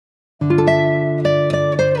Hey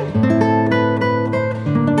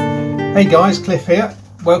guys, Cliff here.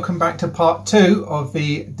 Welcome back to part 2 of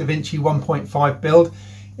the Da Vinci 1.5 build.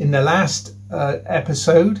 In the last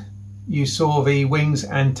episode you saw the wings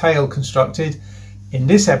and tail constructed. In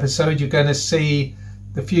this episode you're going to see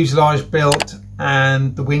the fuselage built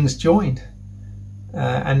and the wings joined,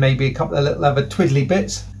 and maybe a couple of little other twiddly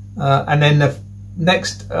bits, and then the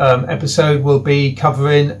next episode will be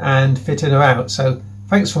covering and fitting her out. So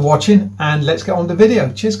thanks for watching and let's get on the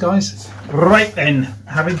video. Cheers guys. Right then,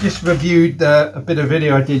 having just reviewed a bit of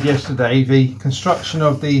video I did yesterday, the construction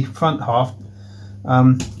of the front half,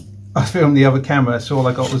 I filmed the other camera so all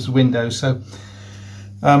I got was the windows. So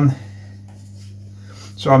I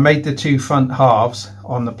made the two front halves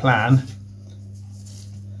on the plan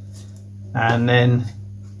and then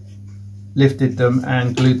lifted them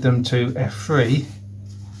and glued them to F3,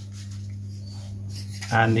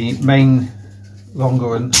 and the main longer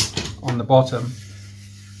one on the bottom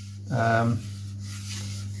I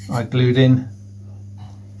glued in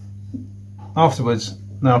afterwards.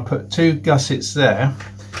 Now I put two gussets there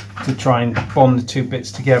to try and bond the two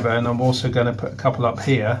bits together, and I'm also going to put a couple up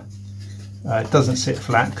here. It doesn't sit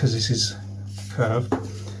flat because this is curved.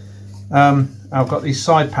 I've got these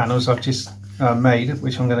side panels I've just made,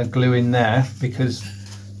 which I'm going to glue in there because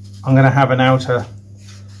I'm going to have an outer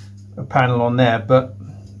panel on there, but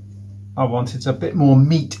I wanted a bit more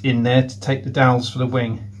meat in there to take the dowels for the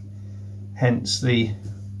wing, hence the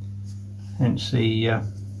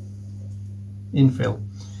infill.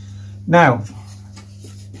 Now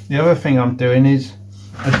the other thing I'm doing is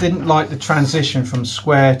I didn't like the transition from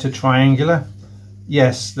square to triangular.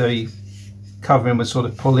 Yes, the covering would sort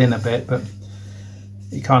of pull in a bit, but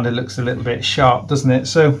it kind of looks a little bit sharp, doesn't it?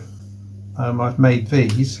 So I've made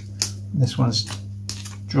these. This one's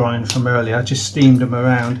drying from earlier. I just steamed them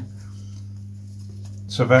around.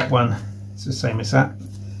 So that one is the same as that.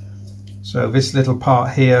 So this little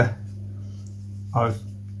part here, I've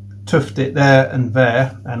tuffed it there and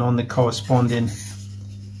on the corresponding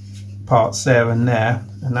parts there and there,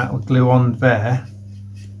 and that will glue on there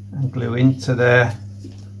and glue into there,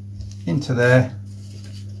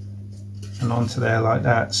 and onto there like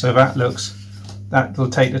that. So that will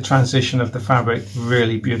take the transition of the fabric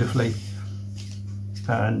really beautifully.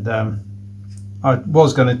 And I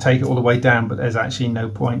was going to take it all the way down, but there's actually no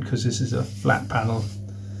point because this is a flat panel.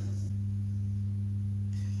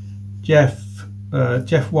 Jeff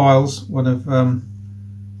Wiles, one of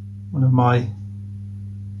my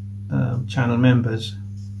channel members,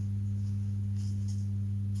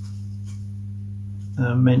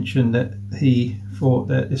 mentioned that he thought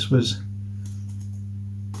that this was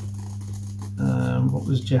what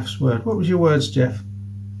was Jeff's word? What was your words, Jeff?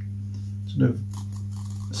 Sort of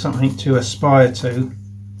something to aspire to.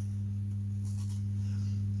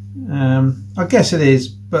 I guess it is,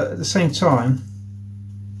 but at the same time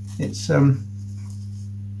it's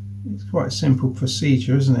quite a simple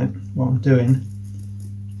procedure, isn't it, what I'm doing?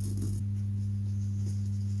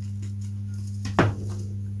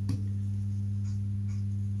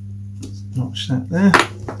 Let's notch that there,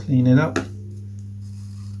 clean it up.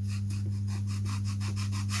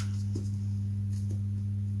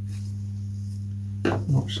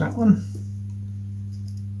 Notch that one.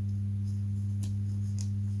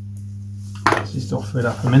 Let's just offer it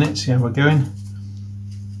up a minute, see how we're going.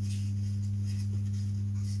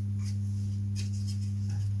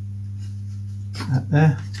 That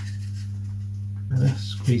there, better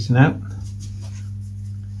squeezing out.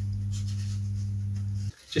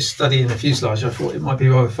 Just studying the fuselage, I thought it might be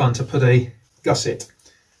rather fun to put a gusset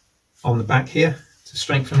on the back here to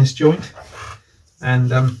strengthen this joint, and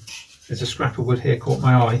there's a scrap of wood here caught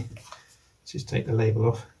my eye. Let's just take the label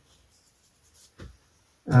off.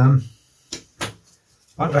 I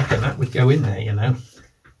reckon that would go in there, you know,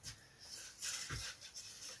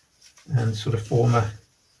 and sort of form a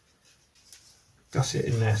gusset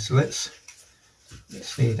in there. So let's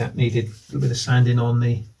see, that needed a little bit of sanding on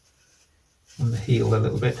the heel a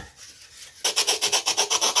little bit.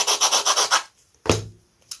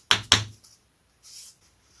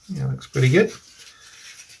 Yeah, looks pretty good.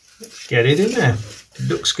 Let's get it in there. It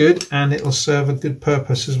looks good and it'll serve a good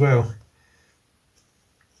purpose as well.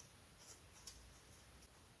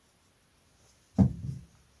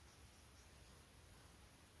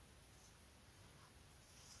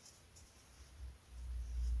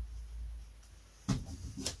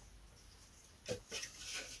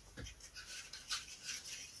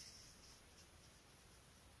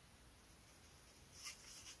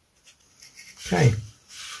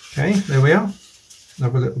 Okay, there we are.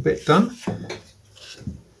 Another little bit done. I'm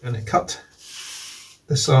going to cut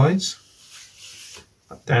the sides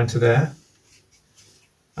cut down to there.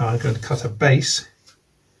 I'm going to cut a base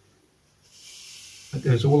that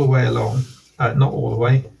goes all the way along, not all the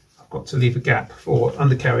way, I've got to leave a gap for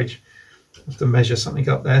undercarriage. I have to measure something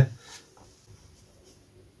up there.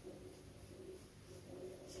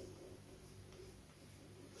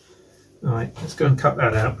 Right, let's go and cut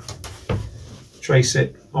that out. Trace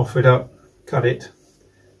it, offer it up, cut it,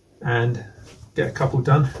 and get a couple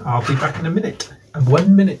done. I'll be back in a minute.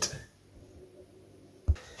 1 minute.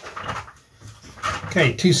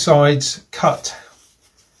 Okay, 2 sides cut.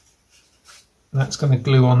 That's going to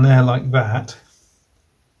glue on there like that.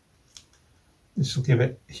 This will give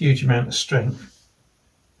it a huge amount of strength.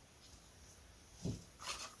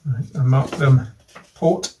 Right, I mark them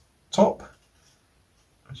port top,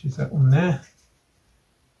 which is that one there.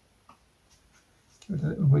 Give it a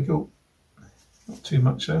little wiggle, not too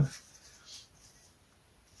much though.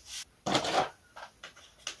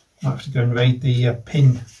 Might have to go and raid the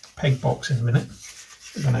peg box in a minute.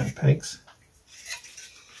 We've run out of pegs.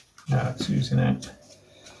 Now it's oozing out.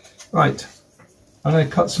 Right, I'm going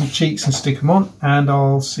to cut some cheeks and stick them on, and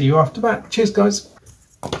I'll see you after that. Cheers, guys.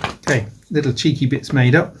 Okay, little cheeky bits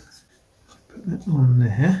made up. Put that on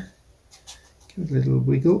there. Give it a little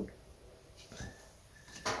wiggle.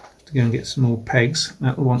 To go and get some more pegs.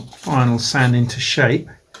 That'll want final sand into shape.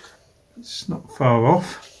 It's not far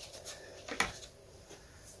off.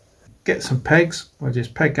 Get some pegs. I'll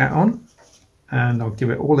just peg that on, and I'll give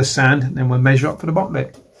it all the sand, and then we'll measure up for the bottom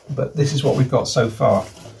bit. But this is what we've got so far.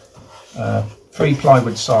 3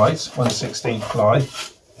 plywood sides, 1/16 ply,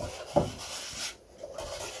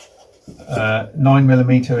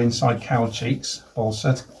 9mm inside cowl cheeks,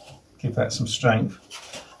 balsa to give that some strength.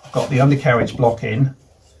 I've got the undercarriage block in.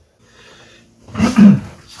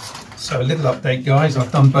 So a little update, guys.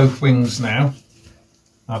 I've done both wings now.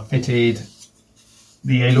 I've fitted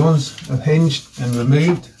the ailerons, have hinged and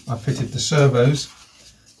removed. I've fitted the servos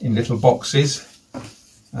in little boxes.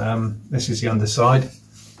 This is the underside,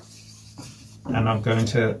 and I'm going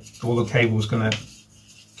to, all the cables going to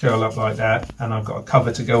curl up like that, and I've got a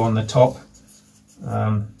cover to go on the top.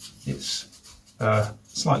 It's a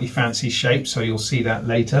slightly fancy shape, so you'll see that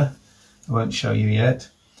later. I won't show you yet.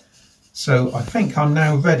 So I think I'm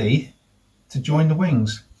now ready to join the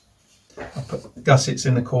wings. I'll put gussets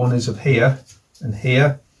in the corners of here and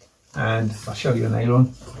here, and I'll show you an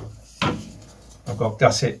aileron. I've got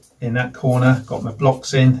gusset in that corner, got my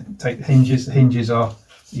blocks in, take the hinges. The hinges are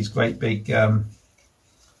these great big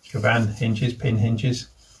Cavan hinges, pin hinges.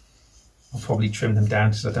 I'll probably trim them down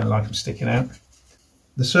because I don't like them sticking out.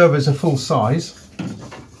 The servos are full size.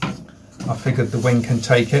 I figured the wing can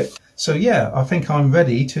take it. So yeah, I think I'm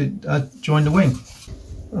ready to join the wing.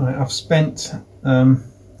 Right, I've spent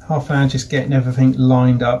half an hour just getting everything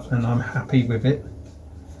lined up, and I'm happy with it.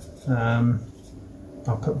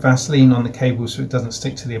 I'll put Vaseline on the cable so it doesn't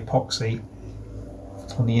stick to the epoxy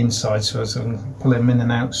on the inside, so I can pull them in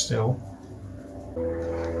and out still.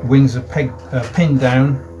 The wings are pinned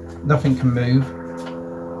down, nothing can move.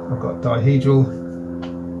 I've got dihedral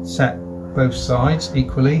set both sides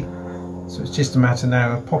equally, so it's just a matter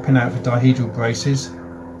now of popping out the dihedral braces,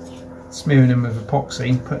 smearing them with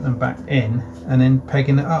epoxy, putting them back in, and then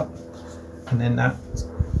pegging it up, and then that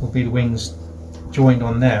will be the wings joined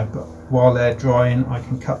on there. But while they're drying, I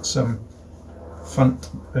can cut some front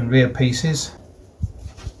and rear pieces.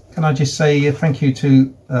 Can I just say thank you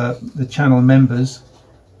to the channel members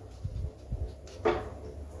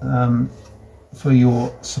for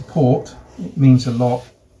your support. It means a lot.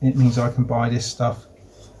 It means I can buy this stuff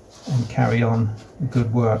and carry on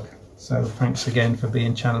good work. So thanks again for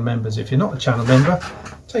being channel members. If you're not a channel member,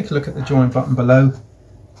 take a look at the join button below,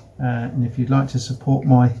 and if you'd like to support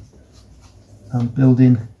my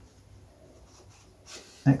building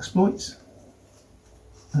exploits,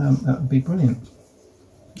 that would be brilliant.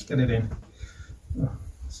 Let's get it in. Oh,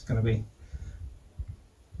 it's going to be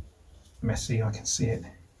messy, I can see it.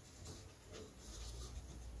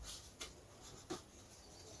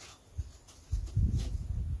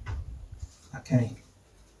 Okay,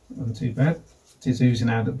 not too bad. It is oozing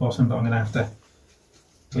out at the bottom, but I'm going to have to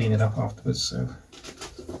clean it up afterwards, so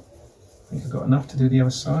I think I've got enough to do the other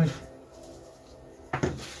side.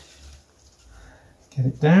 Get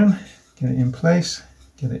it down, get it in place,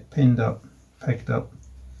 get it pinned up, pegged up.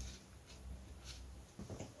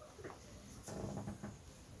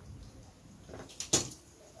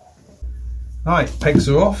 Right, pegs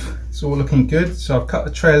are off, it's all looking good. So I've cut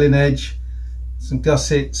the trailing edge, some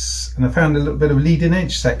gussets, and I found a little bit of leading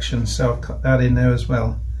edge section, so I've cut that in there as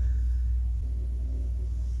well.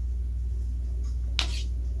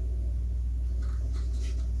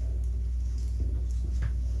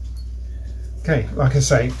 Okay, like I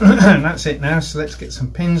say, that's it now, so let's get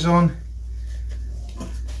some pins on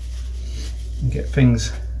and get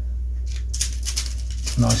things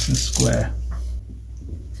nice and square.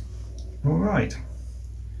 All right,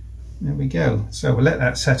 there we go. So we'll let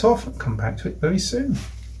that set off and come back to it very soon.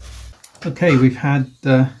 Okay, we've had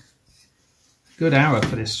a good hour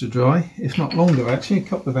for this to dry, if not longer actually, a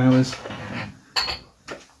couple of hours.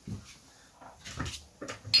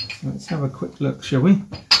 So let's have a quick look, shall we?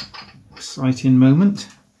 Exciting moment.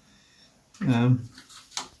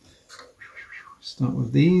 Start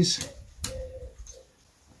with these.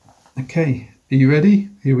 Okay, are you ready?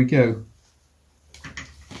 Here we go.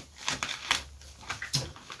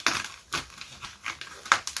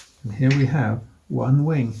 And here we have one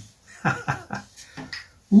wing.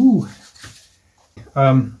 Ooh.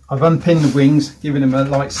 I've unpinned the wings, given them a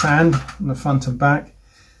light sand on the front and back,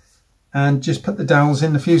 and just put the dowels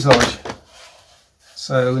in the fuselage.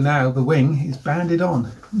 So now the wing is banded on.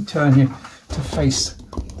 Let me turn you to face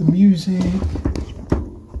the music.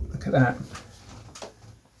 Look at that.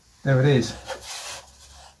 There it is.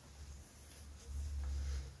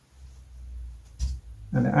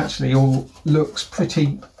 And it actually all looks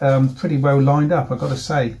pretty well lined up, I've got to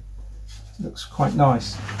say. It looks quite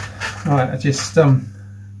nice. Right, I just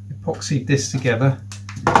epoxied this together,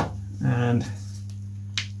 and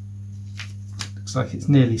looks like it's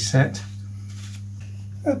nearly set.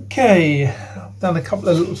 Okay, I've done a couple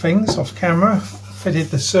of little things off camera. Fitted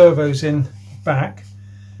the servos in back.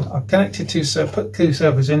 I've connected put two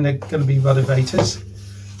servos in. They're going to be ruddervators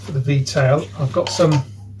for the V-tail. I've got some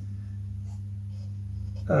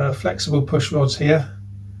flexible push rods here,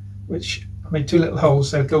 which I made two little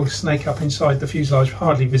holes. They'll go snake up inside the fuselage,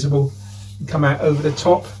 hardly visible, and come out over the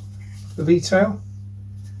top of the V-tail.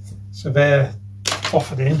 So they're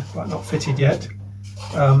offered in, but not fitted yet.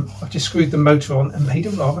 I've just screwed the motor on and made a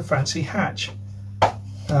rather fancy hatch.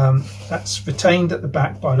 That's retained at the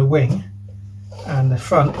back by the wing, and the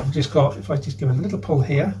front I've just got, if I just give it a little pull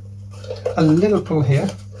here, I'm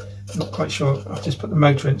not quite sure, I've just put the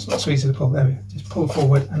motor in, it's not so easy to pull, there we go, just pull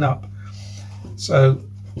forward and up. So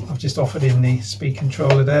I've just offered in the speed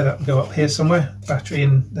controller there, that will go up here somewhere, battery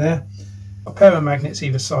in there. A pair of magnets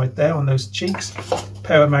either side there on those cheeks, a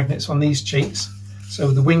pair of magnets on these cheeks, so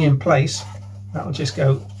with the wing in place, that will just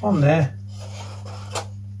go on there.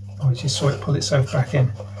 Oh, I just saw it pull itself back in,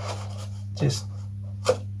 just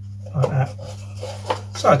like that.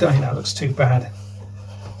 So I don't think that looks too bad.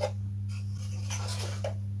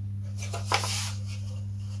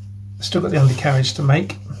 Still got the undercarriage to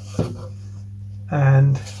make,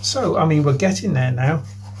 and so I mean we're getting there now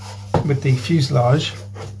with the fuselage.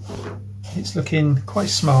 It's looking quite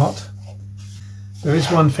smart. There is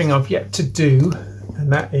one thing I've yet to do,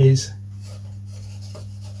 and that is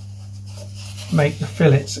make the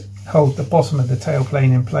fillets hold the bottom of the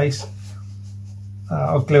tailplane in place.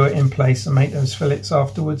 I'll glue it in place and make those fillets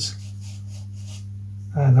afterwards,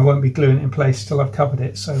 and I won't be gluing it in place till I've covered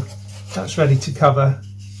it, so that's ready to cover.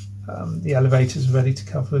 The elevator's ready to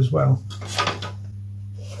cover as well.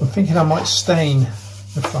 I'm thinking I might stain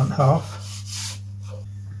the front half.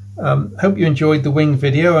 Hope you enjoyed the wing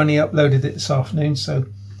video. I only uploaded it this afternoon, so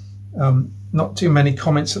not too many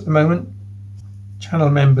comments at the moment. Channel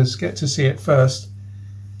members get to see it first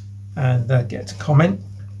and get to comment,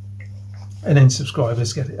 and then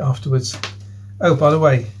subscribers get it afterwards. Oh, by the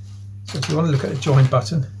way, so if you want to look at the join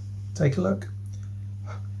button, take a look.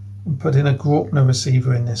 I'm putting a Graupner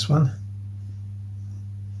receiver in this one.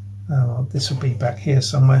 Well, this will be back here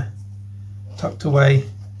somewhere, tucked away.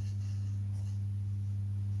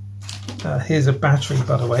 Here's a battery,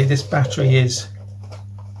 by the way. This battery is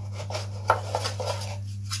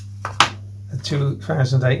a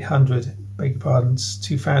 2800, beg your pardon,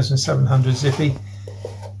 2700 Zippy.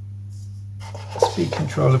 Speed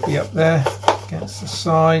controller will be up there against the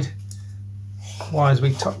side. Wires will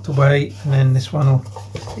be tucked away, and then this one will,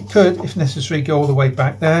 it could, if necessary, go all the way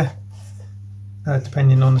back there,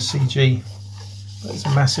 depending on the CG. But there's a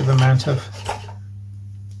massive amount of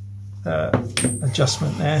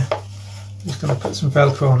adjustment there. I'm just going to put some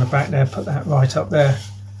Velcro on the back there, put that right up there.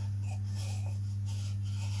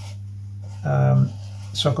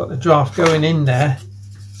 So I've got the draft going in there,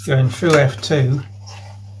 going through F2,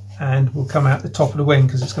 and will come out the top of the wing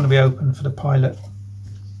because it's going to be open for the pilot.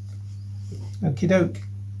 Okie doke,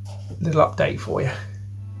 little update for you.